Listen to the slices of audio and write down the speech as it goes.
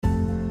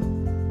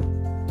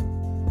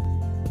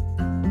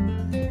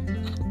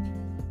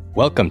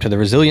Welcome to the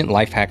Resilient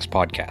Life Hacks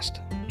podcast.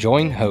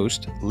 Join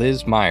host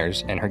Liz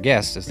Myers and her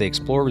guests as they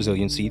explore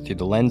resiliency through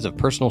the lens of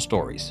personal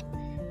stories.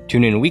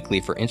 Tune in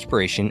weekly for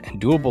inspiration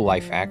and doable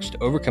life hacks to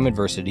overcome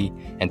adversity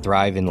and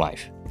thrive in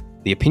life.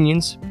 The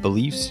opinions,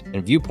 beliefs,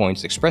 and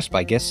viewpoints expressed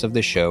by guests of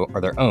this show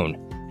are their own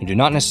and do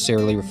not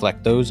necessarily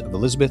reflect those of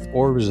Elizabeth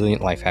or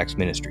Resilient Life Hacks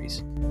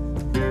Ministries.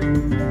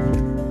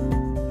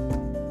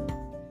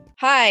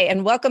 Hi,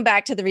 and welcome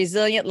back to the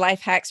Resilient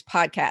Life Hacks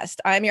podcast.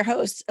 I'm your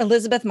host,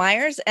 Elizabeth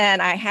Myers, and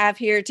I have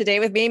here today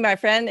with me my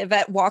friend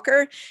Yvette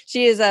Walker.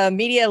 She is a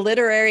media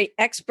literary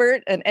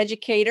expert, an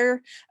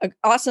educator, an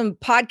awesome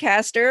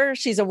podcaster.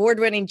 She's an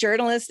award-winning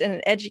journalist and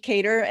an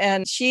educator,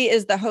 and she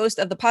is the host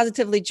of the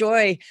Positively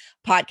Joy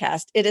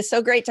podcast. It is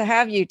so great to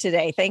have you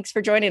today. Thanks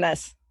for joining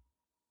us.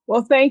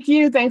 Well, thank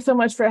you. Thanks so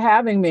much for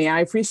having me. I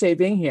appreciate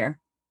being here.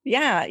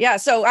 Yeah.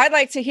 So I'd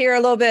like to hear a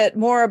little bit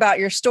more about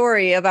your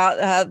story,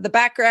 about the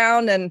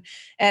background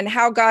and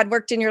how God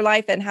worked in your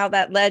life and how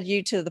that led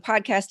you to the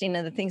podcasting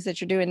and the things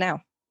that you're doing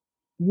now.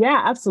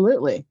 Yeah,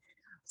 absolutely.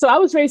 So I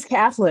was raised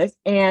Catholic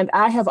and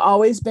I have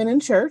always been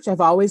in church.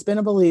 I've always been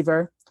a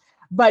believer.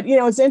 But,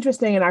 it's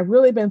interesting. And I've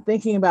really been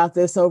thinking about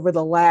this over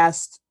the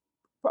last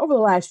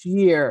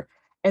year.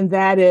 And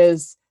that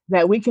is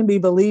that we can be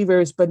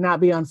believers, but not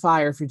be on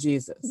fire for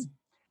Jesus.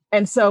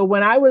 And so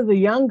when I was a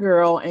young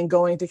girl and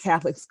going to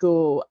Catholic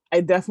school,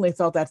 I definitely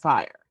felt that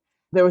fire.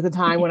 There was a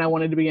time when I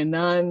wanted to be a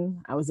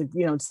nun. I was,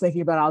 just thinking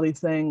about all these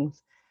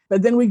things.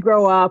 But then we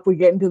grow up, we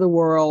get into the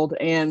world.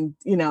 And,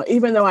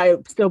 even though I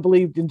still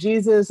believed in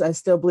Jesus, I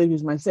still believed he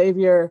was my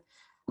savior.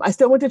 I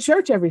still went to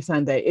church every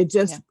Sunday. It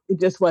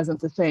just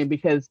wasn't the same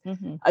because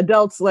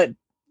adults let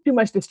too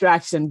much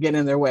distraction get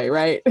in their way,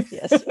 right?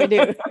 Yes, we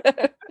do.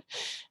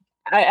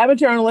 I'm a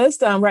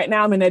journalist. Right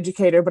now I'm an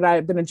educator, but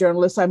I've been a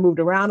journalist. So I moved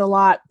around a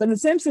lot. But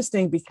it's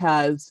interesting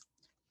because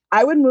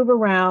I would move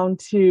around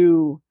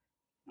to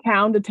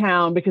town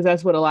because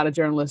that's what a lot of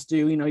journalists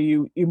do.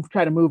 You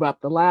try to move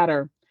up the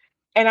ladder.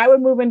 And I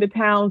would move into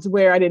towns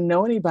where I didn't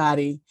know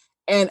anybody.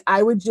 And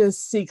I would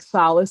just seek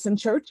solace in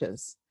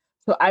churches.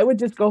 So I would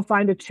just go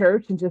find a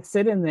church and just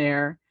sit in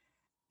there.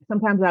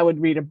 Sometimes I would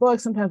read a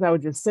book. Sometimes I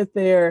would just sit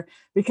there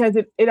because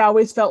it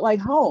always felt like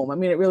home. I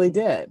mean, it really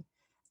did.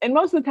 And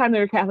most of the time they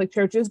were Catholic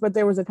churches, but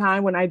there was a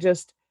time when I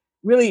just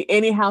really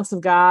any house of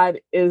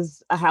God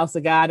is a house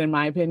of God, in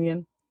my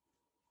opinion.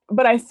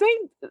 But I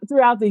think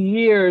throughout the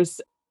years,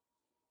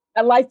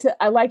 I like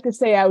to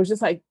say I was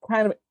just like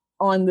kind of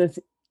on this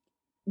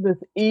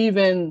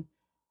even,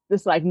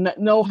 this like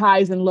no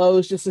highs and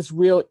lows, just this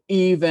real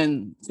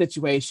even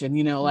situation,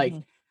 like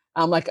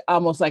I'm like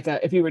almost like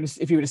if you were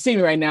to see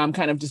me right now, I'm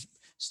kind of just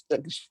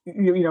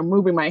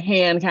moving my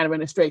hand kind of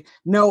in a straight,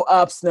 no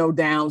ups, no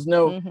downs,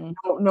 no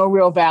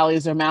real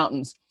valleys or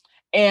mountains.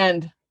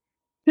 And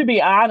to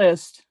be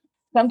honest,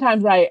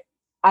 sometimes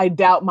I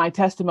doubt my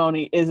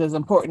testimony is as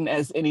important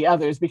as any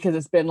others because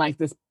it's been like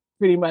this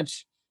pretty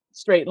much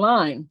straight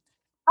line.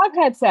 I've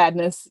had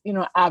sadness,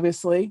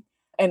 obviously,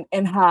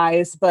 and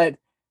highs, but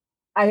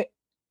I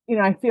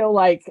feel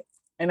like,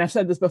 and I've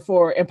said this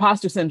before,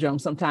 imposter syndrome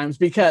sometimes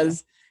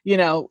because,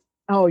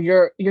 oh,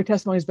 your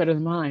testimony is better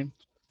than mine.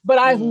 But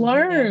I've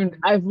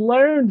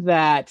learned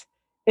that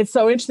it's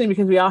so interesting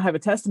because we all have a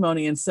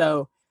testimony. And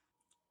so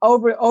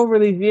over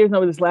these years, and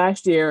over this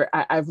last year,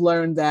 I've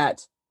learned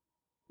that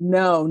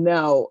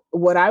no,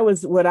 what I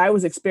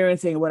was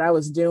experiencing, what I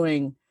was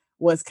doing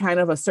was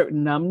kind of a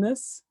certain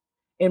numbness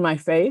in my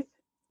faith,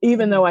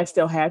 even though I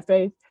still had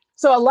faith.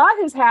 So a lot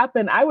has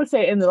happened, I would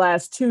say, in the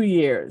last 2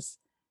 years,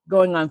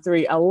 going on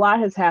 3, a lot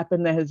has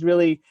happened that has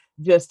really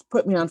just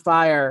put me on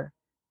fire,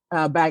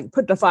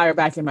 put the fire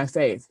back in my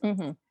faith.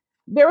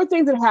 There were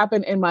things that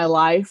happened in my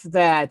life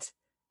that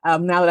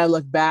now that I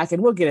look back,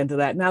 and we'll get into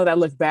that. Now that I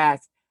look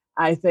back,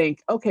 I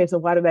think, okay, so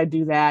why did I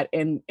do that?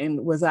 And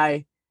was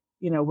I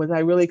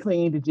really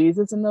clinging to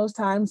Jesus in those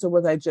times, or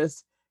was I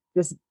just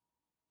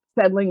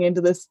settling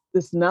into this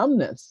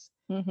numbness?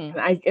 And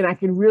I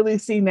can really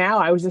see now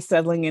I was just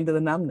settling into the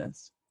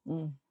numbness.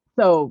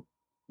 So,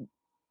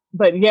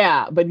 but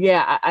yeah,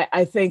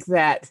 I think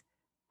that,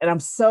 and I'm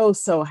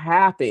so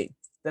happy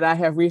that I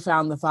have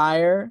refound the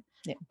fire.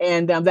 Yeah.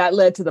 And that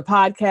led to the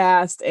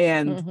podcast,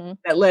 and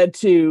that led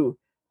to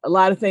a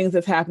lot of things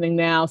that's happening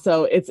now.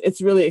 So it's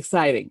really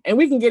exciting. And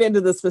we can get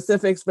into the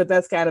specifics, but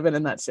that's kind of in a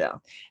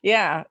nutshell.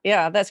 Yeah,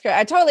 that's great.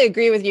 I totally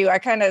agree with you. I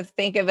kind of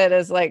think of it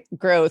as like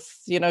growth.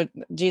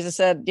 Jesus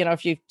said,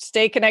 if you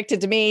stay connected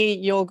to me,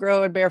 you'll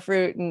grow and bear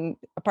fruit. And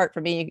apart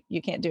from me,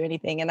 you can't do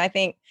anything. And I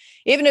think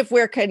even if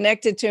we're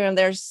connected to him,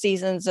 there's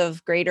seasons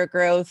of greater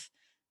growth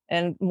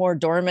and more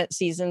dormant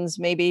seasons,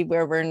 maybe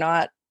where we're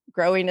not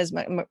growing as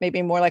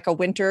maybe more like a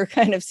winter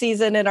kind of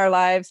season in our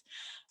lives.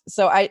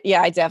 So I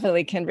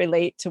definitely can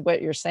relate to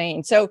what you're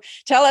saying. So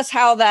tell us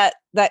how that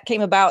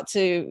came about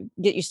to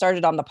get you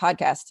started on the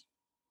podcast.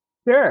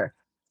 Sure.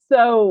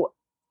 So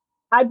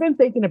I've been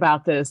thinking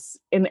about this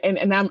and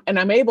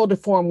I'm able to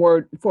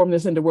form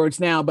this into words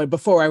now, but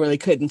before I really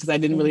couldn't because I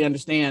didn't really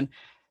understand.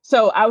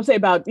 So I would say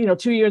about,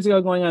 2 years ago,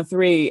 going on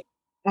 3,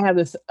 I have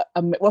this.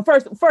 Well,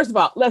 first of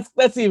all,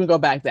 let's even go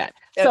back that.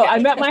 So I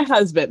met my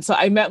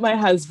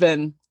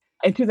husband.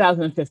 In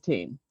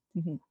 2015.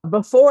 Mm-hmm.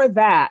 Before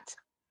that,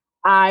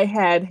 I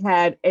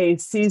had a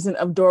season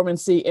of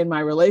dormancy in my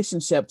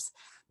relationships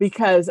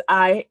because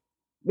I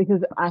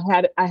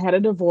had a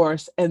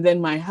divorce, and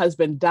then my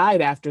husband died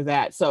after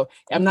that. So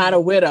I'm not a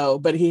widow,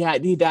 but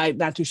he died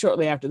not too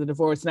shortly after the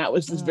divorce, and that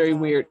was just very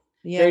weird,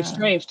 very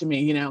strange to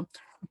me,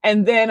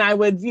 And then I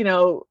would,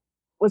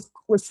 was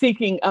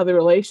seeking other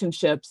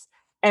relationships,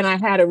 and I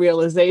had a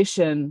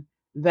realization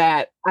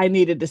that I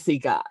needed to see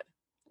God.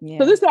 Yeah.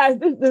 So this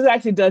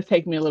actually does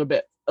take me a little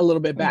bit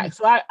back.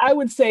 Mm-hmm. So I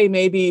would say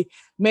maybe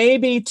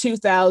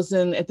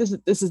 2000.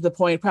 This is the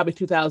point, probably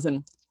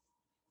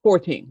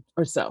 2014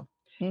 or so.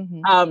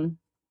 Mm-hmm.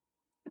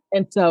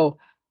 And so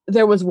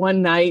there was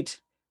one night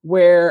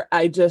where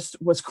I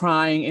just was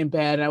crying in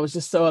bed, and I was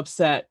just so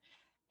upset,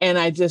 and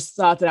I just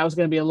thought that I was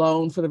going to be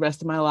alone for the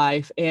rest of my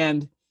life.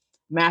 And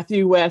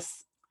Matthew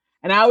West,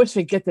 and I always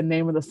forget the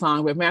name of the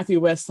song, but Matthew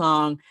West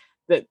song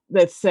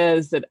that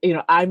says that,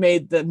 I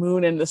made the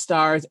moon and the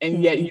stars,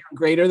 and yet you're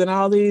greater than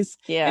all these.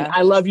 Yeah. And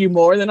I love you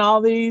more than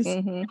all these.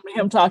 Mm-hmm.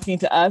 Him talking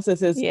to us as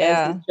his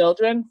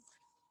children.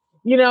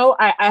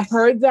 I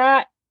heard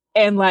that,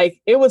 and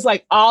it was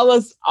like all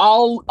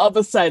of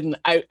a sudden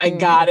I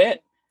got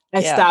it.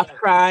 I stopped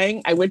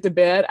crying. I went to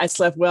bed. I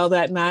slept well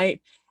that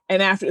night.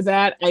 And after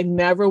that, I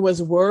never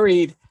was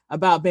worried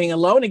about being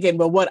alone again.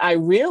 But what I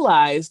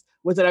realized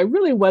was that I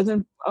really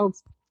wasn't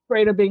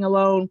afraid of being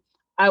alone.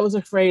 I was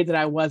afraid that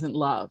I wasn't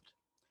loved,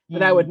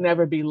 that I would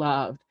never be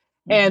loved.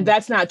 And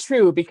that's not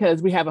true,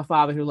 because we have a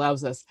Father who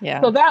loves us.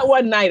 Yeah. So that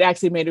one night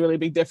actually made a really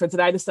big difference.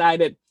 And I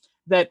decided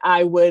that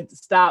I would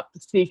stop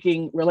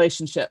seeking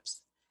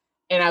relationships,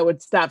 and I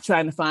would stop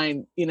trying to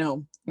find,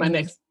 my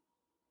next,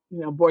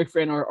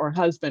 boyfriend or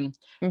husband.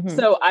 Mm-hmm.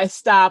 So I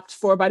stopped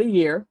for about a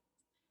year,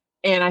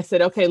 and I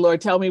said, okay,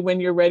 Lord, tell me when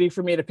you're ready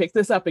for me to pick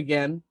this up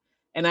again.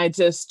 And I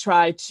just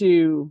tried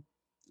to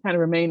kind of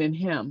remain in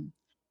him.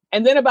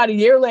 And then about a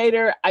year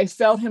later, I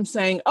felt him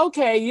saying,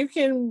 okay, you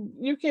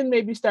can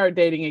maybe start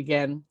dating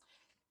again.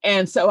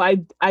 And so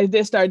I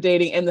did start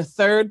dating. And the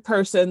third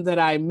person that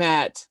I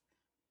met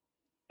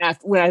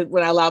after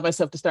when I allowed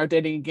myself to start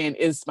dating again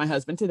is my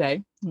husband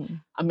today,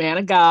 a man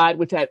of God,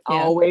 which I'd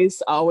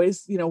always,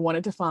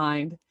 wanted to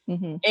find.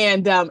 Mm-hmm.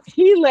 And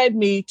he led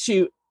me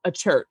to a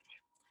church.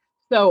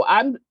 So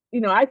I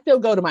still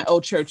go to my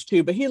old church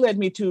too, but he led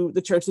me to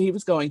the church that he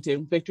was going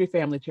to, Victory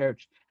Family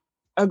Church.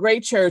 A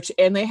great church,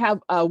 and they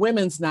have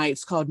women's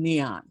nights called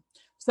Neon.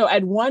 So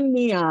at one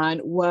Neon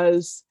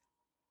was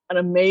an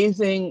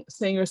amazing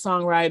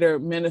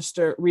singer-songwriter,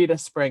 minister, Rita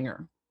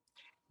Springer.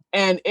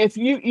 And if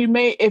you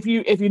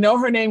know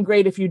her name,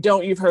 great. If you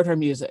don't, you've heard her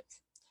music.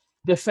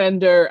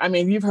 Defender,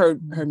 you've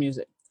heard her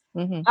music.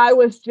 Mm-hmm. I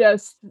was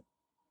just,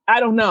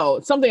 I don't know,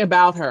 something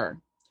about her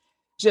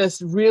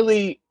just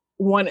really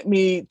wanted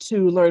me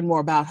to learn more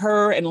about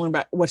her and learn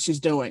about what she's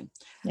doing.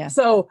 Yeah.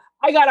 So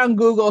I got on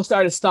Google,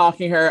 started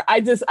stalking her.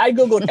 I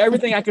Googled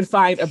everything I could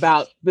find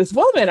about this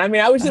woman.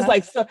 I was just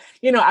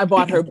I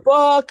bought her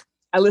book.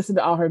 I listened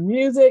to all her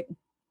music,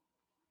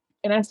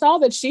 and I saw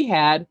that she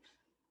had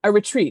a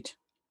retreat.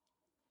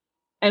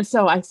 And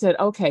so I said,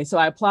 okay, so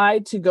I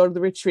applied to go to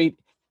the retreat.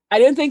 I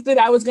didn't think that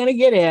I was going to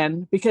get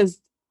in, because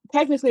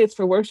technically it's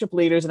for worship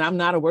leaders, and I'm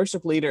not a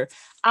worship leader.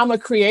 I'm a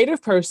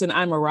creative person.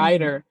 I'm a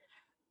writer.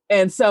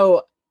 Mm-hmm. And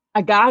so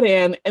I got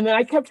in, and then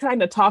I kept trying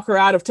to talk her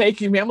out of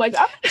taking me. I'm like,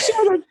 I'm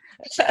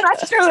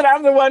not sure that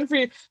I'm the one for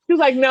you. She was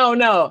like,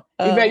 no,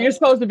 you're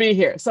supposed to be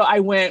here. So I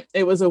went.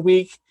 It was a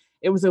week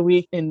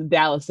in the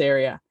Dallas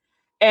area.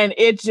 And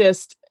it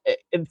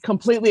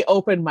completely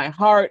opened my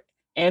heart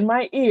and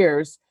my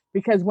ears,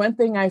 because one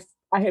thing I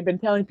had been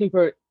telling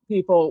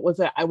people was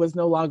that I was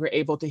no longer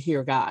able to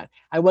hear God.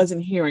 I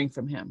wasn't hearing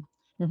from him.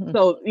 Mm-hmm.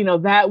 So,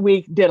 that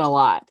week did a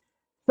lot.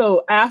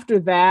 So after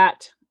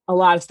that, a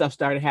lot of stuff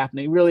started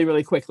happening really,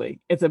 really quickly.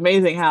 It's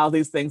amazing how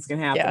these things can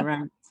happen,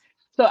 right?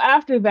 So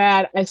after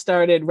that, I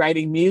started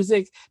writing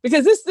music,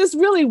 because this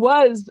really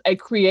was a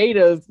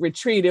creative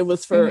retreat. It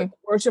was for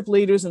worship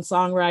leaders and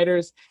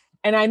songwriters,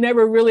 and I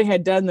never really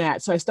had done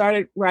that. So I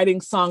started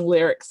writing song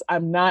lyrics.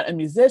 I'm not a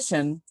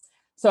musician,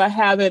 so I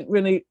haven't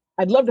really.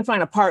 I'd love to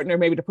find a partner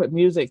maybe to put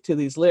music to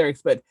these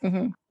lyrics, but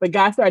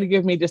God started to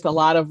give me just a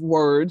lot of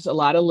words, a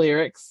lot of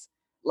lyrics,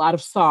 a lot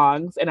of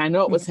songs, and I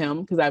know it was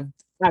him, because I've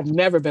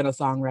never been a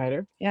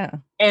songwriter. Yeah.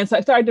 And so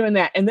I started doing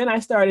that. And then I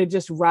started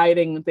just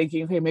writing and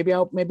thinking, okay, maybe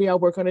I'll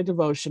work on a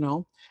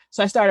devotional.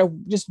 So I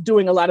started just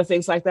doing a lot of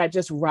things like that,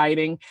 just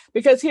writing.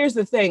 Because here's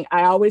the thing,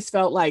 I always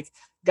felt like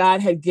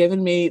God had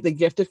given me the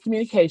gift of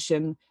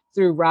communication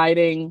through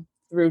writing,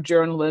 through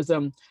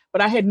journalism,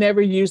 but I had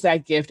never used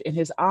that gift in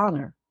his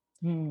honor.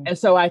 And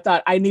so I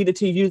thought I needed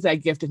to use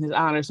that gift in his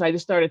honor. So I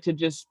just started to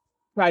just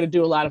try to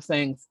do a lot of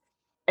things.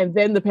 And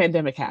then the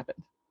pandemic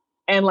happened.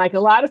 And like a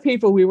lot of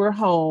people, we were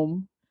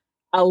home.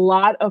 A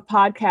lot of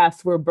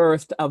podcasts were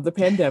birthed of the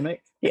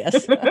pandemic.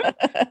 Yes.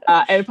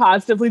 And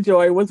Positively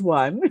Joy was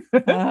one.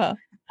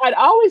 I'd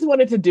always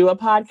wanted to do a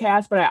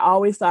podcast, but I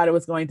always thought it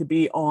was going to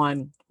be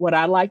on what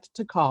I liked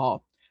to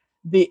call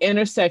the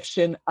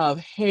intersection of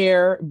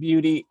hair,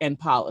 beauty, and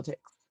politics.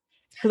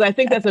 Because I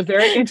think that's a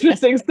very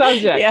interesting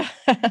subject. Yeah.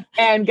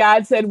 And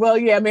God said, well,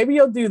 yeah, maybe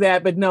you'll do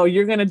that, but no,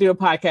 you're going to do a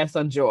podcast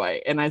on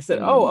joy. And I said,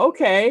 oh,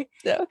 okay.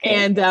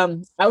 And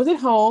I was at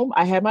home.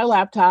 I had my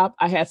laptop.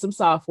 I had some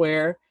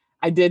software.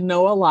 I didn't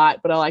know a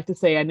lot, but I like to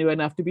say I knew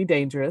enough to be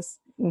dangerous.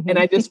 And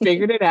I just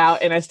figured it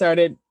out. And I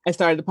started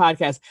the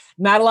podcast.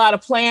 Not a lot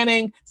of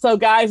planning. So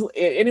guys,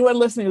 anyone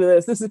listening to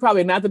this is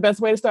probably not the best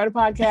way to start a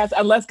podcast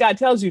unless God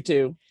tells you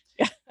to.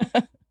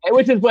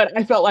 Which is what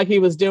I felt like he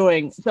was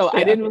doing. So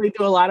I didn't really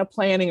do a lot of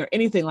planning or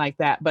anything like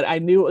that, but I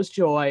knew it was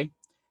joy.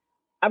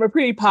 I'm a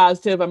pretty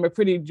positive, I'm a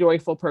pretty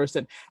joyful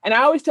person. And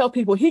I always tell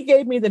people he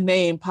gave me the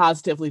name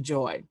Positively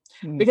Joy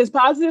because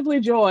Positively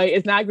Joy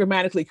is not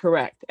grammatically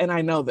correct. And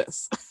I know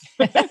this.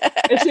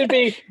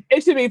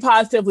 It should be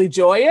Positively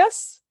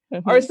Joyous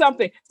or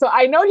something. So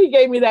I know he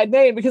gave me that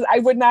name because I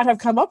would not have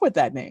come up with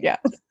that name. Yeah.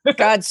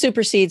 God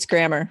supersedes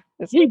grammar.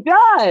 He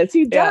does.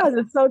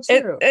 It's so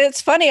true. It's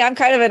funny. I'm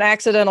kind of an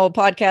accidental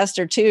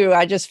podcaster too.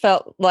 I just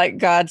felt like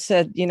God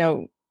said,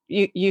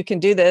 you can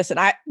do this. And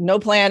no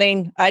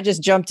planning. I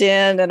just jumped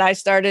in and I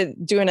started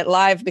doing it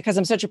live because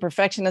I'm such a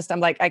perfectionist.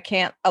 I'm like, I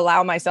can't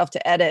allow myself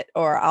to edit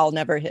or I'll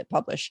never hit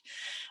publish.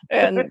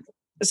 And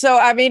so,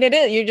 I mean, it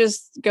is, you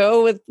just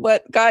go with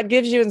what God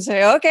gives you and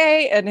say,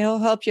 okay, and he'll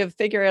help you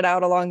figure it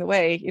out along the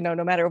way, no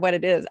matter what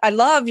it is. I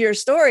love your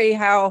story,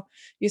 how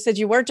you said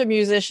you weren't a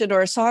musician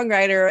or a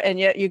songwriter, and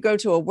yet you go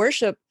to a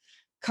worship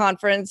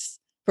conference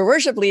for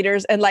worship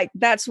leaders. And like,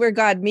 that's where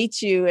God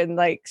meets you and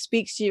like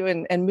speaks to you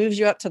and moves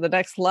you up to the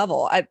next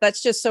level.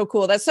 That's just so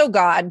cool. That's so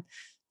God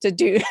to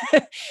do,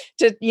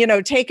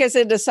 to, take us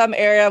into some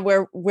area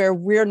where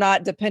we're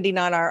not depending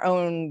on our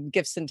own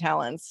gifts and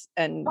talents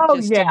and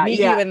to meet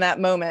you in that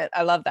moment.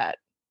 I love that.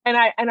 And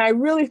I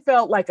really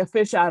felt like a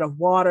fish out of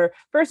water.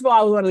 First of all,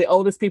 I was one of the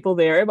oldest people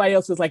there. Everybody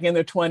else was like in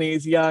their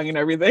 20s, young and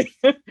everything.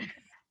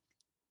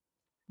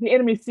 The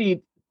enemy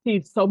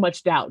seeds so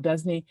much doubt,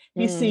 doesn't he?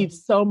 He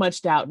seeds so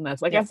much doubt in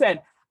us. Like I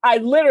said, I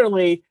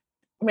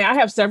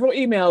have several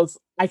emails.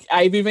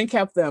 I've even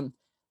kept them,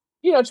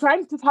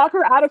 trying to talk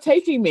her out of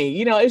taking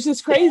me. It's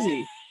just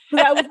crazy.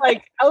 Because I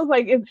was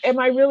like,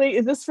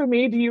 is this for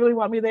me? Do you really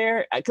want me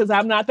there? Because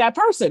I'm not that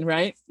person,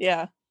 right?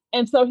 Yeah.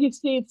 And so he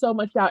seeds so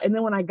much doubt. And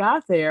then when I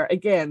got there,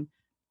 again,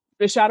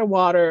 fish out of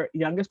water,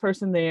 youngest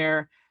person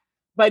there.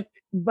 But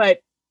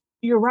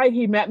you're right,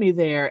 he met me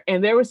there.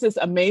 And there was this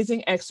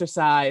amazing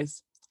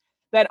exercise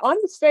that on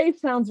his face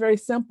sounds very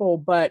simple,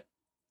 but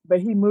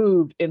he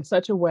moved in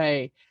such a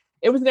way.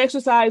 It was an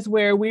exercise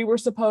where we were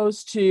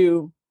supposed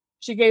to,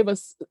 she gave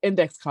us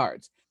index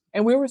cards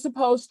and we were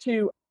supposed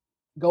to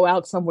go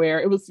out somewhere.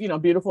 It was,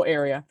 beautiful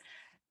area.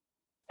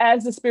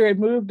 As the Spirit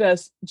moved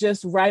us,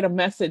 just write a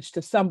message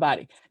to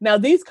somebody. Now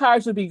these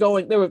cards would be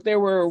going, there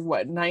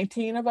were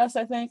 19 of us,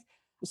 I think.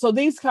 So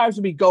these cards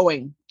would be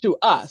going to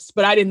us,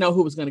 but I didn't know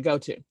who was going to go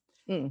to.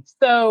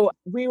 So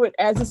we would,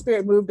 as the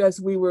Spirit moved us,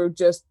 we were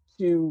just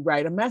to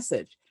write a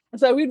message. And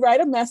so we'd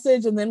write a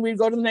message and then we'd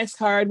go to the next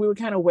card. We would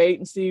kind of wait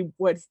and see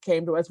what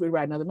came to us. We'd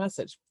write another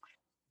message.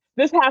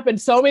 This happened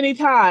so many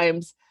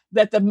times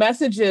that the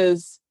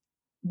messages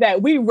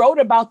that we wrote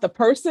about the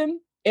person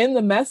in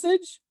the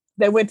message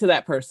that went to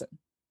that person.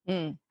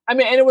 And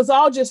it was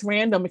all just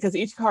random because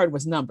each card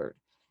was numbered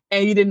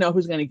and you didn't know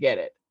who's going to get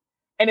it.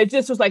 And it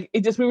just was like,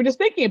 we were just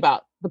thinking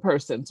about the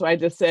person. So I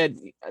just said,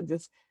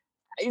 like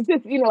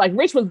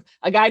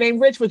a guy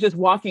named Rich was just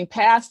walking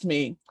past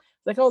me.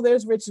 Like, oh,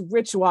 there's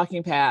Rich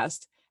walking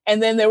past.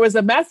 And then there was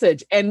a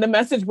message and the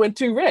message went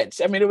to Rich.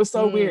 It was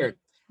so weird.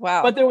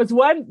 Wow. But there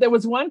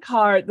was one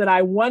card that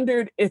I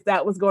wondered if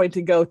that was going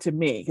to go to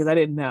me because I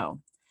didn't know.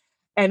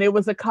 And it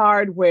was a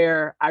card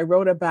where I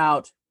wrote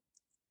about,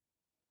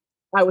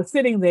 I was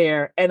sitting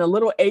there and a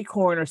little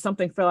acorn or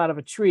something fell out of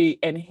a tree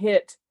and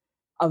hit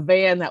a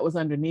van that was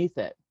underneath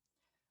it.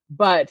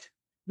 But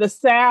the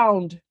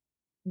sound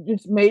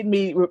just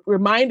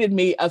reminded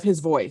me of his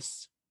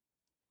voice.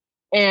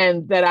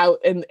 And that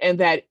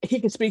that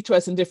he could speak to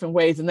us in different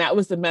ways. And that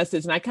was the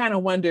message. And I kind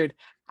of wondered,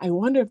 I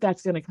wonder if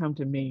that's going to come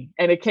to me.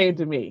 And it came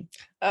to me.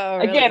 Oh,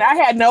 really? Again, I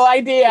had no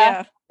idea.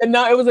 Yeah. And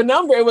no, it was a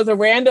number. It was a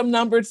random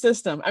numbered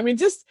system.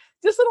 Just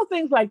little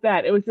things like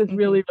that. It was just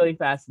really, really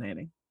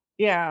fascinating.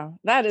 Yeah,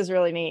 that is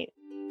really neat.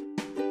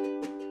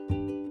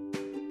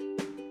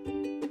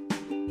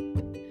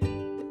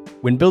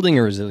 When building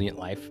a resilient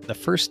life, the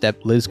first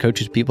step Liz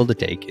coaches people to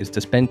take is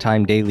to spend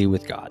time daily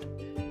with God.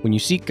 When you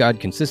seek God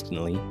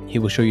consistently, He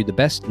will show you the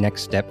best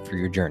next step for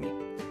your journey.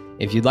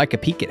 If you'd like a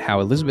peek at how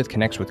Elizabeth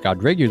connects with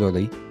God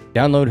regularly,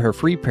 download her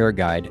free prayer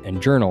guide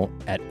and journal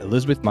at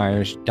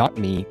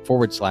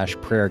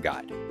elizabethmyers.me/prayer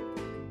guide.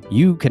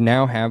 You can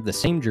now have the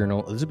same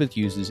journal Elizabeth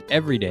uses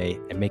every day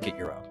and make it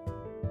your own.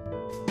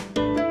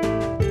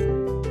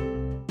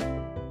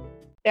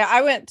 Yeah,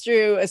 I went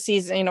through a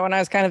season, when I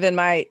was kind of in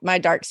my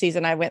dark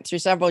season, I went through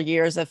several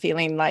years of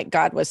feeling like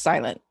God was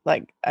silent.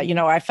 Like,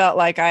 I felt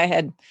like I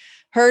had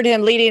heard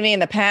him leading me in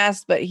the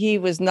past, but he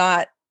was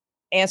not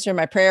answering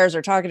my prayers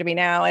or talking to me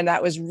now. And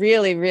that was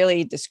really,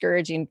 really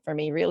discouraging for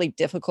me, really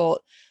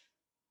difficult.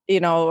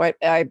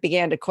 I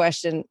began to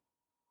question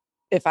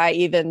if I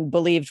even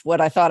believed what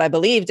I thought I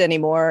believed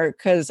anymore,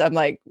 because I'm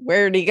like,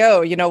 where did he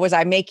go? Was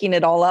I making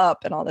it all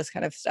up and all this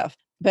kind of stuff?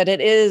 But it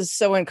is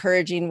so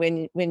encouraging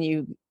when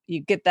you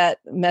get that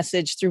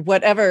message through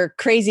whatever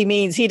crazy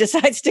means he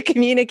decides to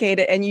communicate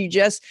it. And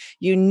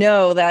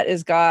that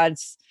is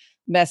God's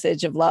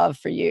message of love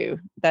for you.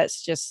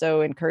 That's just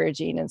so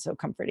encouraging and so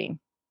comforting.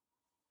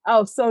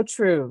 Oh, so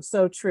true.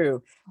 So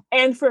true.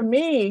 And for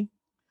me,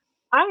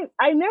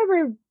 I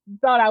never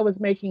thought I was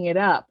making it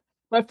up.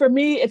 But for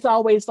me, it's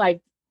always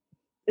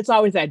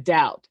that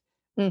doubt.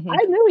 Mm-hmm. I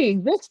knew he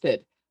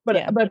existed,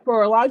 but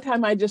for a long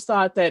time, I just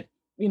thought that,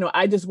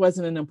 I just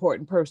wasn't an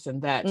important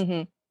person. That,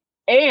 mm-hmm.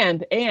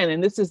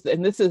 and this is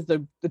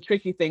the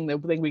tricky thing, the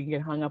thing we can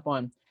get hung up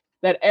on,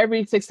 that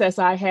every success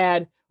I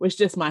had was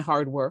just my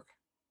hard work.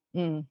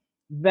 Mm.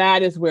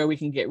 That is where we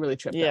can get really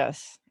tripped up.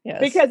 Yes.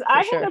 Because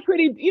I had a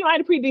pretty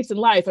decent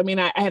life. I mean,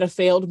 I had a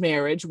failed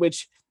marriage,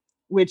 which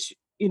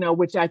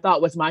I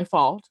thought was my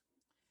fault.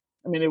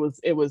 I mean,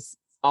 it was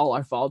all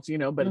our faults, but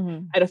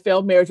mm-hmm. I had a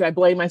failed marriage. I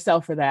blame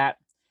myself for that.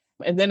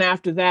 And then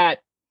after that,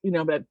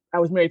 but I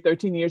was married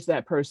 13 years to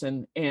that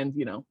person, and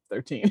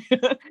 13.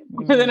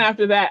 Mm-hmm. And then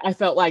after that, I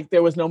felt like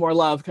there was no more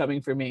love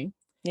coming for me.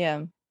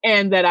 Yeah.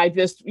 And that I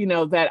just,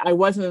 that I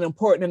wasn't an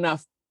important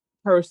enough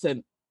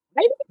person.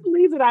 I didn't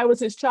believe that I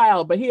was his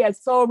child, but he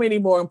has so many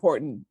more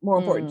important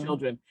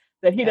children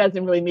that he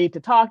doesn't really need to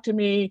talk to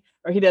me,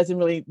 or he doesn't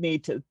really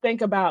need to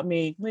think about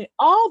me. I mean,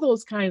 all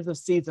those kinds of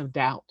seeds of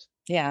doubt.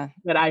 Yeah.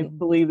 That I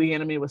believe the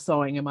enemy was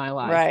sowing in my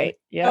life. Right.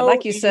 Yeah. So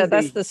like you said,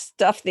 that's the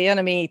stuff the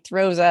enemy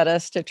throws at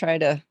us to try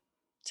to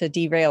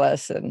derail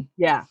us. And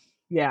yeah.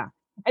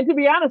 And to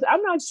be honest,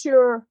 I'm not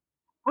sure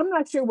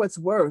what's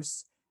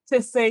worse,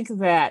 to think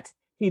that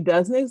he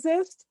doesn't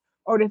exist,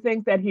 or to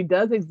think that he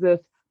does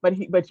exist,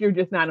 but you're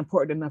just not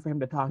important enough for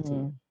him to talk to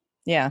you.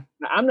 Yeah.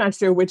 I'm not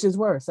sure which is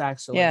worse,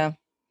 actually. Yeah.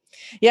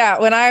 Yeah.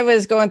 When I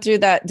was going through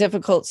that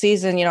difficult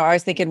season, I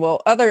was thinking,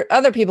 well,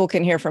 other people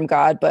can hear from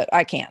God, but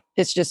I can't.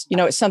 It's just,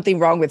 it's something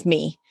wrong with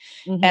me.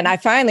 Mm-hmm. And I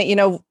finally,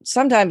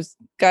 sometimes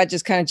God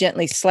just kind of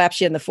gently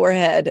slaps you in the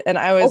forehead. And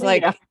I was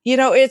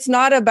it's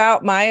not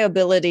about my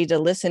ability to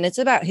listen. It's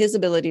about his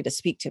ability to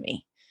speak to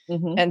me.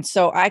 Mm-hmm. And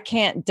so I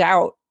can't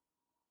doubt,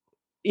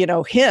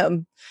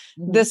 him.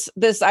 Mm-hmm.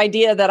 This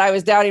idea that I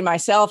was doubting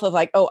myself of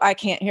like, oh, I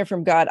can't hear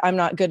from God. I'm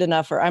not good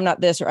enough, or I'm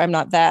not this, or I'm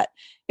not that.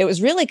 It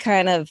was really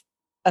kind of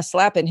a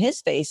slap in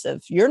his face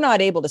of, you're not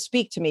able to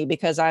speak to me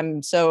because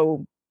I'm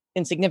so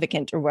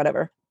insignificant or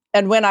whatever.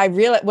 And when I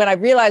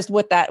realized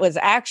what that was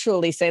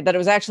actually saying, that it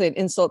was actually an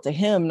insult to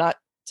him, not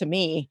to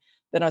me,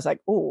 then I was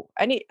like, oh,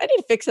 I need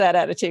to fix that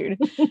attitude.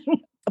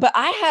 But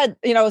I had,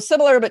 a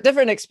similar but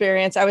different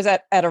experience. I was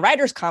at a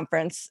writers'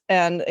 conference,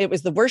 and it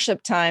was the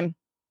worship time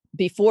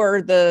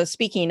before the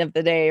speaking of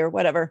the day or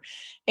whatever.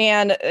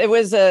 And it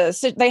was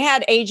they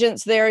had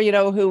agents there,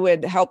 who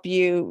would help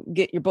you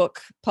get your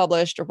book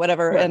published or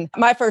whatever. Right. And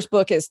my first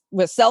book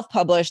was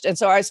self-published. And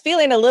so I was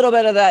feeling a little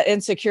bit of that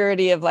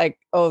insecurity of like,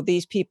 oh,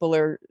 these people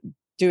are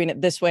doing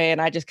it this way.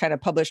 And I just kind of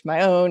published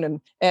my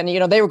own. And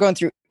they were going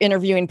through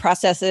interviewing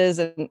processes,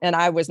 and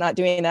I was not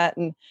doing that.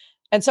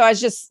 And so I was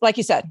just, like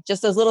you said,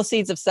 just those little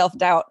seeds of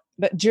self-doubt.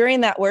 But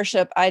during that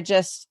worship, I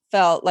just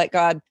felt like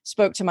God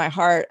spoke to my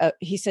heart.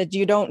 He said,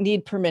 you don't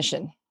need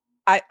permission.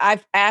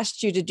 I've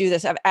asked you to do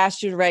this. I've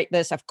asked you to write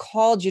this. I've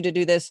called you to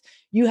do this.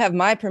 You have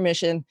my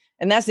permission.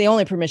 And that's the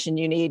only permission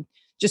you need.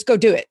 Just go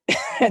do it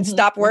and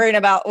stop worrying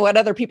about what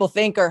other people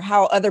think or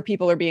how other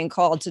people are being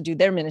called to do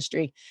their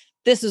ministry.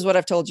 This is what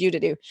I've told you to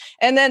do.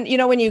 And then,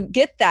 when you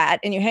get that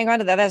and you hang on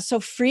to that, that's so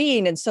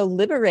freeing and so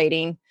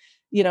liberating,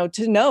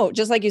 to know,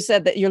 just like you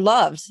said, that you're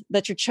loved,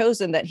 that you're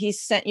chosen, that he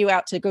sent you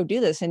out to go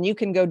do this, and you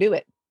can go do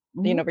it.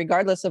 Mm-hmm.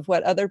 Regardless of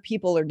what other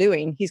people are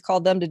doing, he's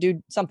called them to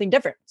do something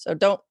different. So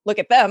don't look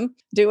at them,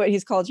 do what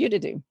he's called you to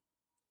do.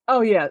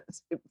 Oh yeah,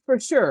 for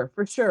sure.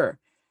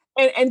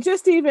 And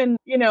just even,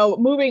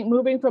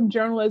 moving from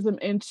journalism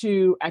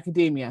into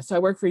academia. So I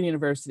work for a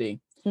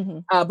university. Mm-hmm.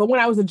 But when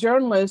I was a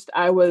journalist,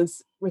 I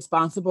was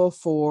responsible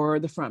for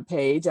the front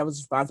page. I was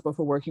responsible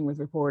for working with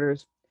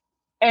reporters.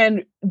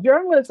 And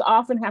journalists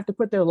often have to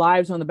put their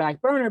lives on the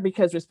back burner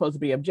because we're supposed to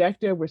be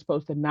objective. We're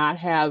supposed to not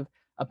have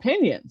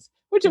opinions,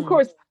 which of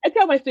course, I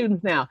tell my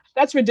students now,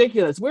 that's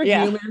ridiculous. We're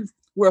humans,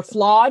 we're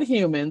flawed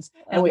humans,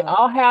 and we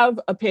all have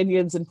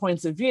opinions and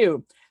points of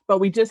view, but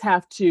we just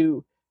have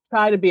to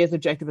try to be as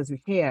objective as we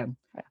can.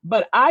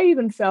 But I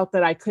even felt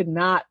that I could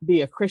not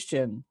be a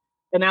Christian,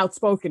 an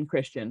outspoken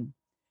Christian,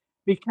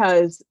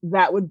 because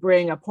that would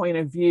bring a point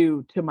of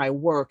view to my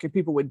work,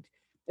 and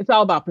it's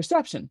all about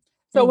perception.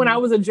 So when I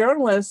was a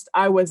journalist,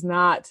 I wasn't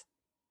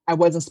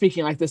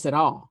speaking like this at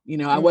all.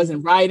 I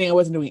wasn't writing, I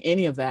wasn't doing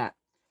any of that.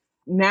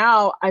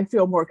 Now I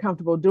feel more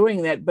comfortable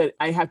doing that, but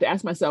I have to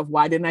ask myself,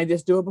 why didn't I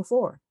just do it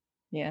before?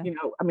 Yeah.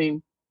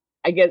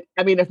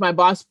 If my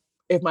boss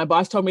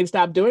told me to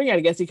stop doing it, I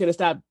guess he could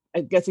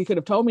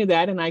have told me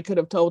that, and I could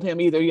have told him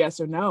either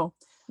yes or no.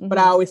 But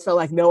I always felt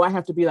like, no, I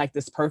have to be like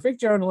this perfect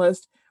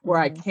journalist where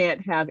I Mhm.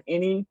 can't have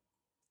any,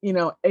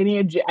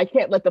 I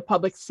can't let the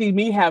public see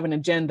me have an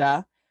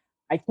agenda.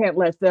 I can't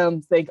let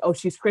them think, oh,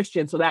 she's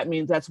Christian, so that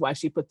means that's why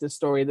she put this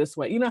story this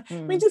way. I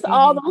mean, just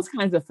all those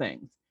kinds of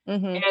things.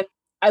 Mhm. And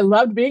I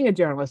loved being a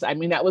journalist. I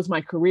mean, that was my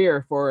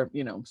career for,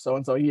 so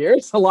and so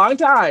years, a long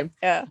time.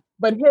 Yeah.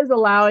 But his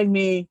allowing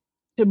me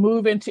to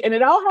move into, and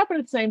it all happened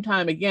at the same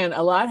time. Again,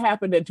 a lot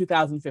happened in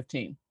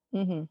 2015.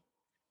 Mhm.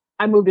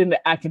 I moved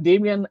into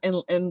academia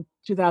in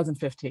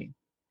 2015.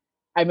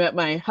 I met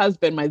my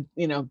husband, my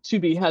to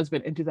be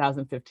husband, in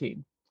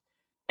 2015,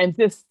 and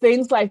just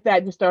things like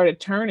that just started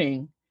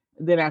turning.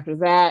 Then after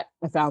that,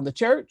 I found the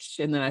church,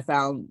 and then I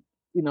found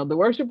the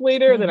worship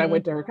leader. Then I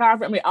went to her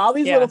conference. I mean, all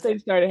these little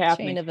things started Chain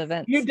happening. of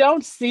events. You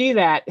don't see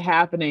that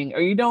happening,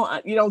 or you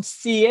don't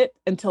see it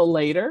until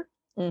later.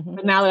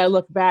 But now that I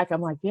look back,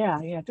 I'm like, yeah,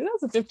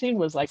 2015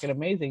 was like an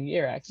amazing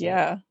year, actually.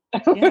 Yeah.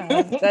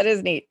 That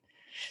is neat.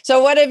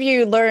 So what have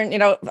you learned,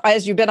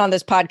 as you've been on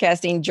this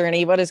podcasting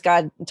journey, what has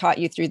God taught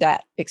you through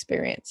that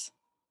experience?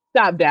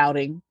 Stop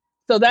doubting.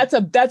 So that's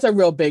a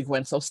real big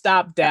one. So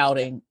stop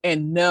doubting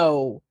and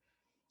know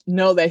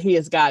that he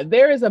is God.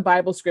 There is a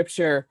Bible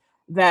scripture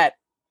that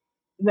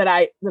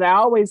I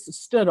always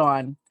stood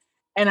on.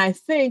 And I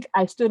think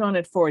I stood on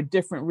it for a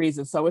different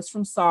reason. So it's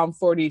from Psalm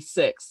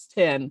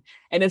 46:10.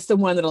 And it's the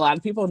one that a lot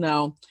of people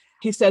know.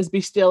 He says, "Be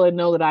still and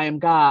know that I am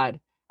God.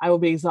 I will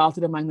be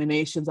exalted among the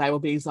nations. I will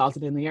be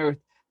exalted in the earth.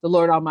 The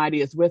Lord Almighty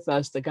is with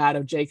us. The God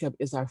of Jacob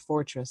is our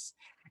fortress."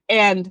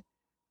 And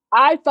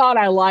I thought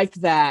I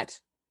liked that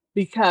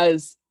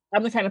because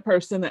I'm the kind of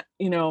person that,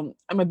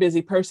 I'm a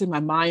busy person. My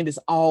mind is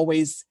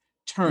always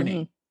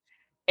turning.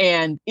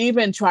 And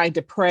even trying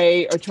to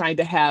pray or trying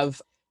to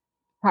have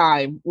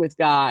time with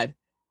God,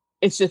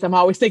 it's just, I'm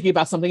always thinking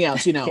about something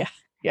else,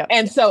 Yeah.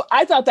 And so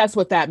I thought that's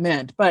what that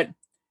meant. But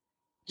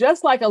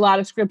just like a lot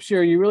of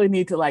scripture, you really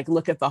need to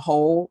look at the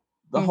whole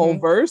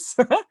verse.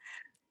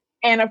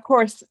 And of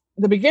course,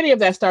 the beginning of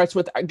that starts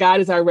with, God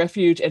is our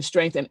refuge and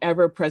strength and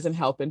ever-present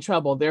help in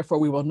trouble. Therefore,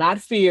 we will not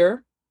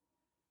fear,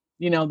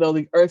 though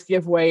the earth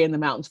give way and the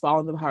mountains fall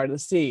into the heart of the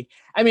sea.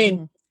 I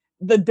mean,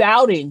 the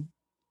doubting,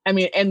 and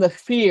the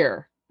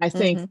fear, I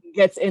think,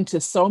 gets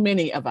into so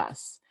many of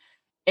us.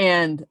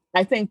 And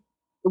I think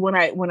when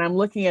I'm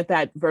looking at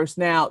that verse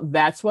now,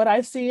 that's what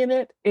I see in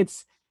it.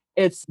 It's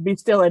be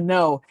still and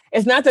know.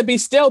 It's not the be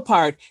still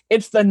part.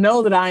 It's the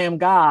know that I am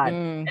God.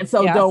 And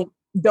so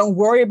don't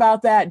worry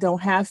about that.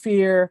 Don't have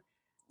fear.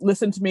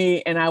 Listen to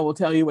me and I will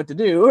tell you what to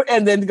do,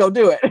 and then go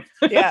do it.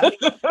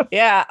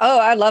 Yeah. Oh,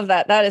 I love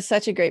that. That is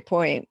such a great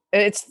point.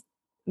 It's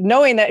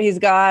knowing that he's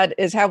God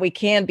is how we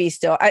can be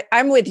still.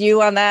 I'm with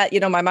you on that.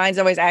 My mind's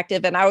always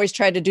active and I always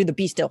try to do the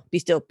be still, be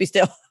still, be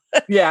still.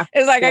 Yeah.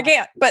 It's like, I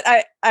can't, but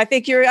I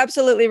think you're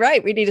absolutely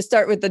right. We need to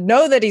start with the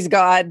know that he's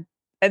God,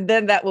 and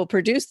then that will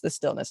produce the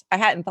stillness. I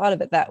hadn't thought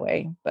of it that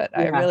way, but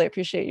I really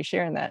appreciate you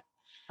sharing that.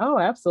 Oh,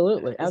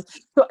 absolutely.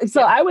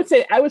 So I would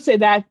say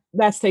that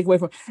that's takeaway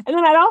from, and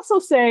then I'd also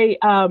say,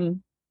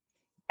 and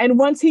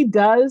once he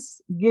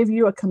does give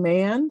you a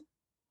command,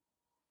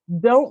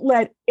 don't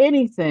let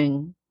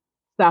anything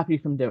stop you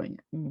from doing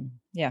it.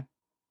 Yeah.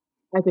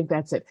 I think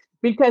that's it.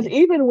 Because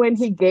even when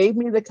he gave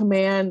me the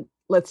command,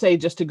 let's say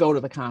just to go to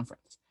the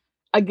conference,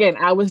 again,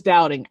 I was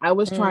doubting. I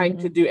was trying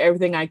to do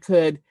everything I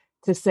could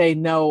to say,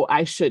 no,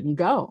 I shouldn't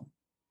go.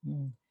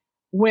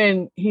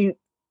 When he,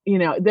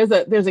 there's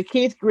a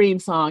Keith Green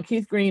song.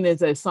 Keith Green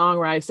is a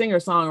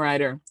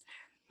singer-songwriter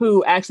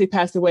who actually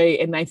passed away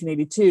in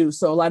 1982.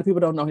 So a lot of people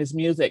don't know his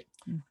music,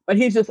 but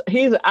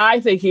I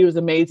think he was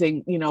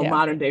amazing,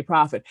 modern day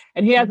prophet.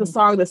 And he has a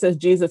song that says,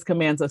 Jesus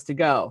commands us to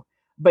go,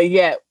 but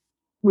yet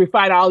we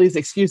find all these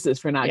excuses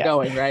for not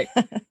going, right?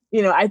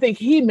 I think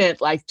he meant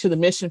to the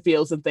mission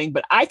fields and things,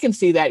 but I can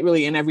see that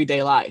really in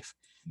everyday life.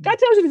 God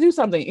tells you to do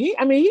something. He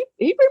pretty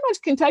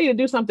much can tell you to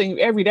do something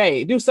every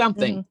day, do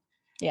something.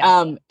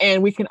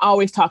 And we can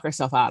always talk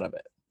ourselves out of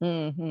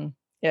it.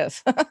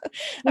 Yes.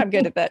 I'm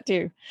good at that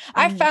too.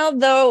 I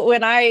found though,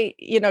 when I,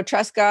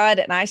 trust God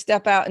and I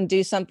step out and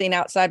do something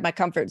outside my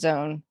comfort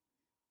zone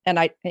and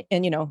I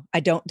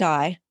don't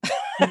die.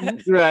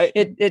 Right.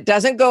 It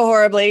doesn't go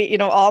horribly.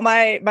 All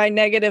my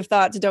negative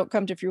thoughts don't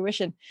come to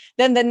fruition.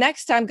 Then the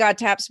next time God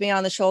taps me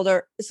on the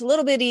shoulder, it's a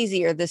little bit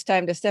easier this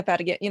time to step out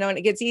again, and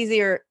it gets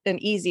easier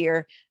and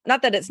easier.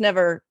 Not that it's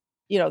never,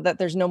 that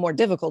there's no more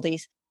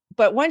difficulties,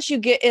 but once you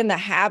get in the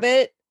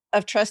habit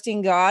of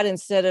trusting God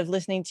instead of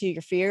listening to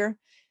your fear,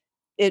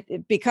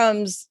 it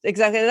becomes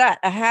exactly that,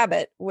 a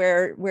habit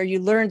where you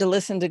learn to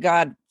listen to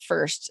God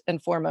first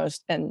and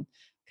foremost and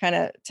kind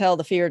of tell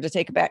the fear to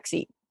take a back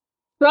seat.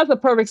 So that's a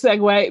perfect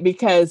segue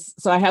because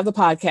I have the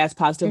podcast,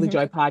 Positively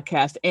Joy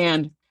podcast,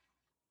 and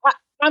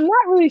I'm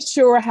not really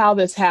sure how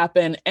this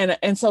happened.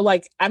 And so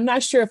I'm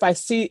not sure if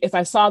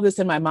I saw this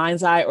in my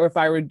mind's eye or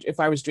if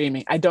I was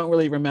dreaming. I don't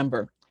really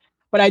remember,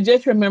 but I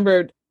just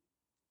remembered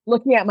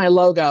looking at my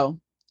logo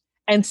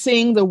and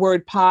seeing the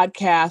word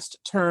podcast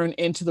turn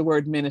into the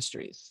word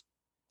ministries.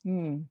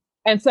 And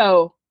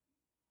so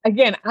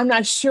again, I'm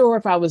not sure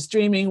if I was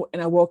dreaming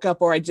and I woke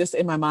up or I just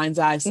in my mind's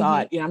eye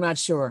saw it. I'm not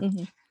sure.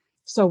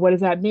 So what does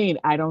that mean?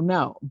 I don't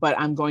know, but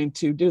I'm going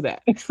to do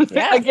that.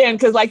 Yeah. Again,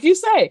 because like you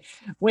say,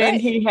 when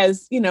Right. he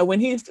has, when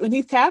he's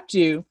tapped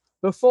you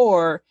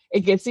before,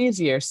 it gets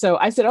easier. So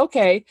I said,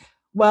 okay,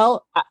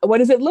 well, what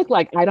does it look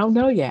like? I don't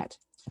know yet.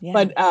 Yeah.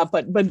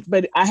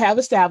 But I have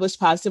established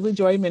Positively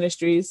Joy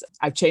Ministries.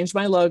 I've changed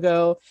my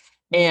logo,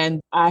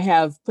 and I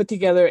have put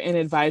together an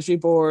advisory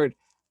board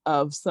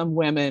of some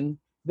women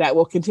that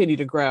will continue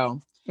to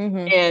grow.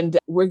 And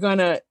what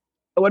are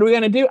we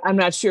gonna do? I'm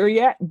not sure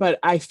yet, but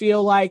I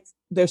feel like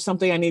there's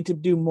something I need to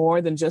do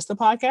more than just the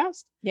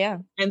podcast. Yeah.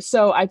 And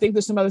so I think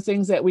there's some other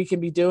things that we can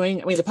be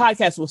doing. I mean, the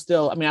podcast will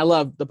still, I mean, I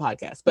love the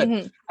podcast, but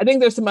I think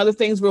there's some other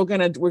things we're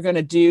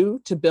gonna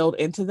do to build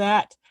into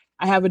that.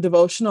 I have a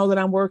devotional that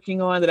I'm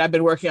working on that I've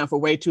been working on for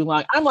way too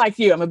long. I'm like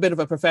you, I'm a bit of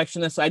a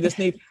perfectionist. So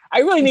I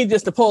really need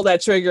just to pull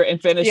that trigger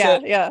and finish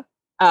it. Yeah.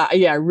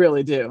 Yeah, I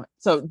really do.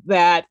 So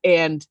that,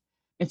 and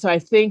so I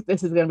think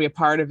this is going to be a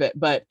part of it,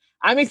 but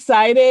I'm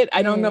excited.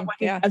 I don't know what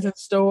he has in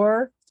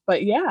store,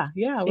 but we're gonna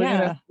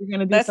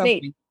do That's something.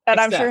 Neat. And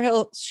I'm sure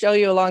he'll show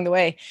you along the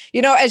way.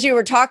 As you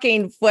were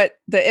talking, what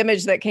the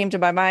image that came to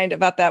my mind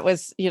about that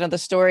was, the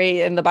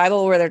story in the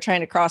Bible where they're trying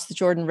to cross the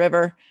Jordan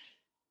River,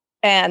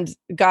 and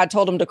God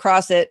told them to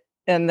cross it,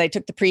 and they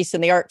took the priests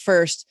in the ark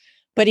first,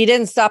 but he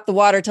didn't stop the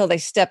water till they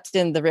stepped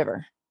in the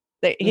river.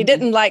 He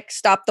didn't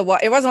stop the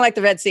water. It wasn't like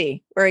the Red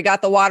Sea where he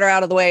got the water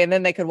out of the way and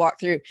then they could walk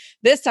through.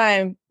 This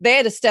time they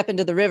had to step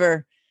into the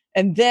river,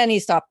 and then he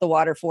stopped the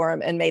water for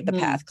him and made the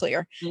path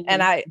clear.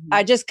 And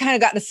I just kind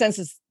of got the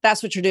sense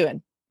that's what you're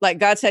doing. Like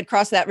God said,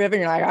 cross that river.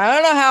 And you're like, I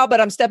don't know how, but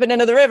I'm stepping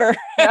into the river.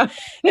 Yeah.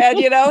 And,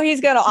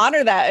 he's going to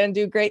honor that and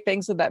do great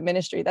things with that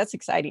ministry. That's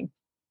exciting.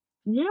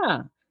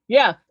 Yeah.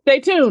 Yeah. Stay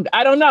tuned.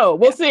 I don't know.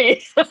 We'll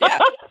see. Yeah.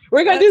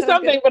 We're going to do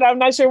something, but I'm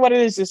not sure what it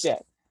is just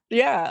yet.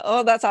 Yeah.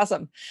 Oh, that's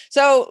awesome.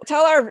 So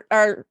tell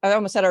our I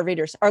almost said our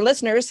readers, our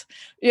listeners,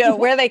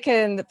 where they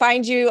can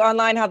find you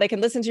online, how they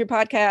can listen to your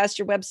podcast,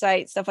 your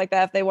website, stuff like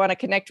that, if they want to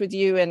connect with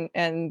you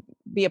and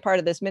be a part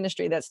of this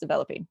ministry that's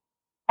developing.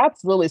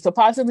 Absolutely. So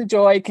Positively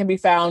Joy can be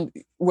found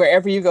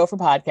wherever you go for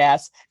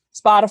podcasts,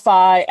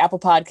 Spotify, Apple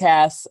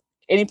Podcasts,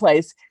 any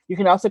place. You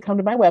can also come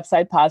to my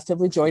website,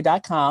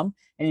 positivelyjoy.com,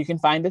 and you can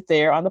find it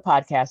there on the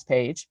podcast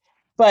page.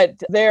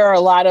 But there are a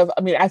lot of,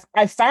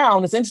 I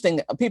found it's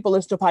interesting. People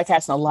listen to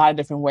podcasts in a lot of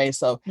different ways.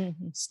 So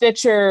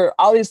Stitcher,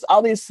 all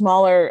these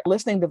smaller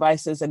listening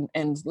devices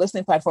and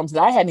listening platforms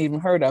that I hadn't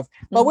even heard of.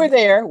 But we're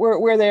there.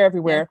 We're there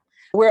everywhere.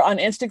 Yeah. We're on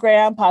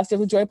Instagram,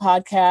 Positively Joy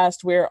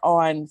Podcast. We're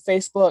on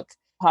Facebook,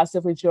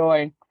 Positively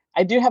Joy.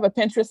 I do have a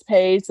Pinterest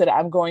page that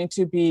I'm going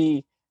to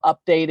be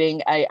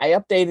updating. I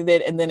updated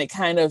it, and then it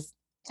kind of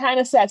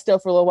sat still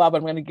for a little while, but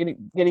I'm going to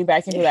getting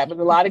back into that. But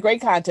there's a lot of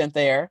great content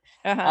there.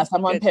 So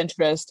I'm on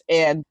Pinterest,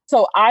 and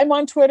so I'm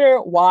on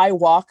Twitter. Y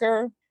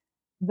Walker.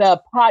 There's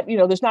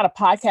not a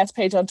podcast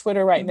page on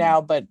Twitter right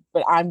now, but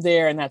I'm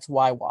there, and that's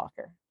Y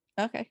Walker.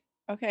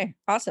 Okay,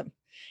 awesome.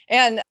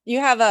 And you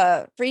have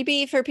a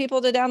freebie for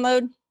people to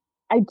download?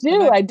 I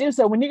do.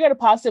 So when you go to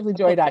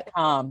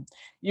positivelyjoy.com,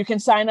 you can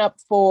sign up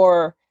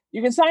for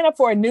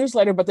a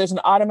newsletter, but there's an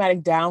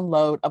automatic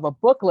download of a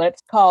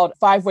booklet called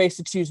 5 Ways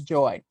to Choose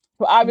Joy.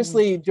 So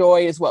obviously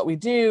joy is what we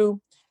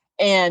do.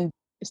 And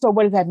so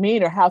what does that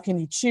mean, or how can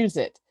you choose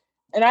it?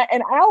 And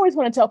I always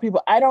want to tell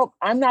people,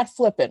 I'm not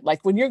flippant. Like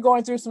when you're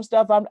going through some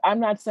stuff, I'm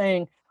not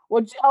saying,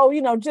 well,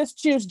 just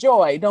choose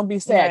joy. Don't be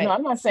sad. Right. No,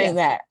 I'm not saying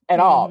that at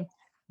all.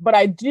 But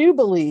I do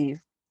believe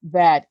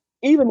that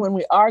even when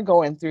we are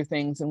going through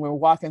things and we're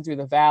walking through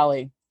the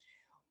valley,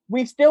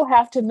 we still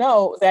have to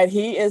know that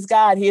he is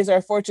God. He is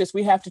our fortress.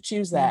 We have to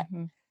choose that.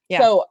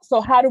 Yeah.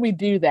 So how do we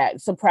do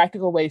that? Some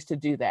practical ways to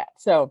do that.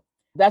 So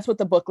that's what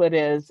the booklet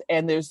is.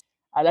 And there's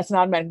that's an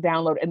automatic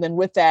download. And then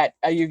with that,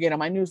 you get on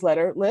my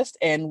newsletter list,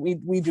 and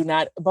we do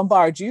not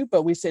bombard you,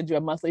 but we send you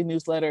a monthly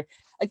newsletter,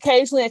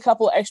 occasionally a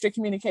couple extra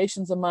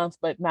communications a month,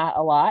 but not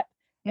a lot.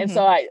 And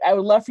so I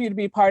would love for you to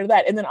be part of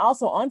that. And then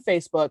also on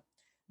Facebook,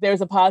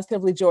 there's a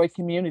Positively Joy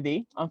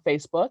community on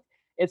Facebook.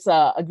 It's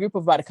a group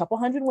of about a couple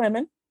hundred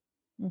women.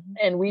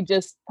 And we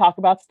just talk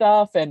about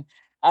stuff, and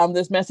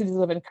there's messages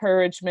of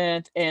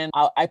encouragement, and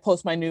I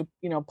post my new,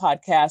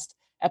 podcast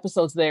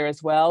episodes there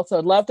as well. So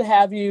I'd love to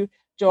have you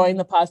join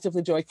the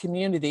Positively Joy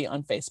community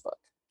on Facebook.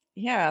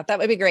 Yeah, that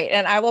would be great.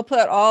 And I will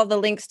put all the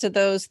links to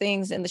those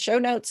things in the show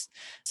notes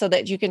so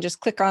that you can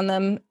just click on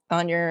them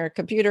on your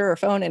computer or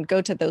phone and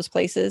go to those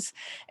places.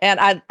 And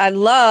I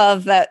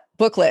love that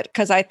booklet,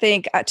 because I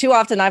think too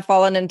often I've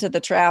fallen into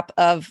the trap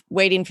of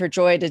waiting for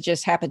joy to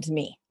just happen to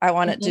me. I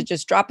want it to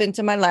just drop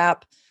into my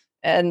lap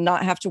and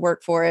not have to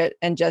work for it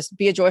and just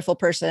be a joyful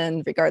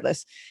person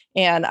regardless.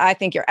 And I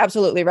think you're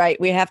absolutely right.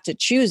 We have to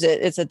choose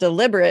it. It's a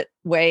deliberate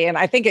way. And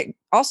I think it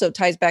also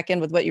ties back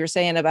in with what you were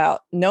saying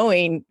about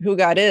knowing who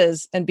God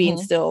is and being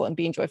still and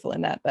being joyful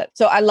in that. But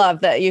so I love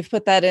that you've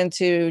put that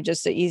into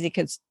just an easy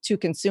to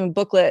consume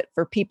booklet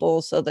for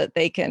people so that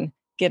they can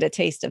get a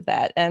taste of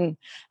that. And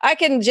I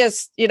can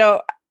just,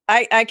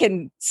 I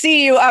can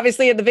see you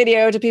obviously in the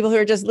video. To people who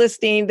are just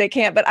listening, they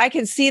can't, but I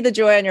can see the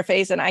joy on your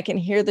face and I can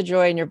hear the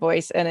joy in your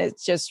voice. And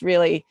it's just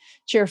really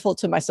cheerful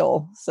to my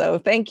soul. So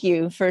thank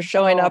you for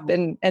showing up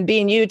and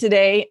being you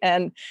today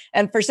and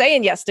for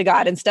saying yes to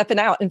God and stepping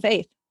out in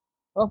faith.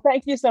 Well,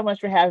 thank you so much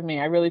for having me.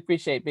 I really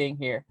appreciate being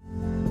here.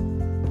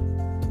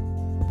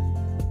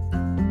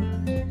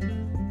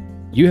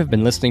 You have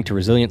been listening to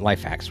Resilient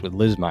Life Hacks with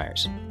Liz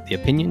Myers. The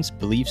opinions,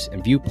 beliefs,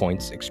 and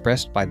viewpoints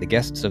expressed by the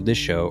guests of this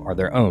show are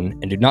their own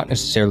and do not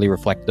necessarily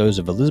reflect those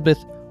of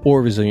Elizabeth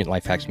or Resilient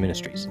Life Hacks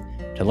Ministries.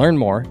 To learn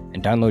more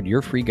and download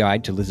your free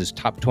guide to Liz's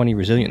top 20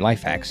 Resilient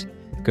Life Hacks,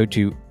 go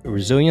to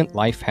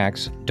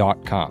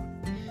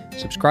resilientlifehacks.com.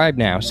 Subscribe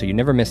now so you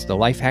never miss the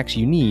life hacks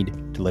you need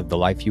to live the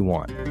life you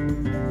want.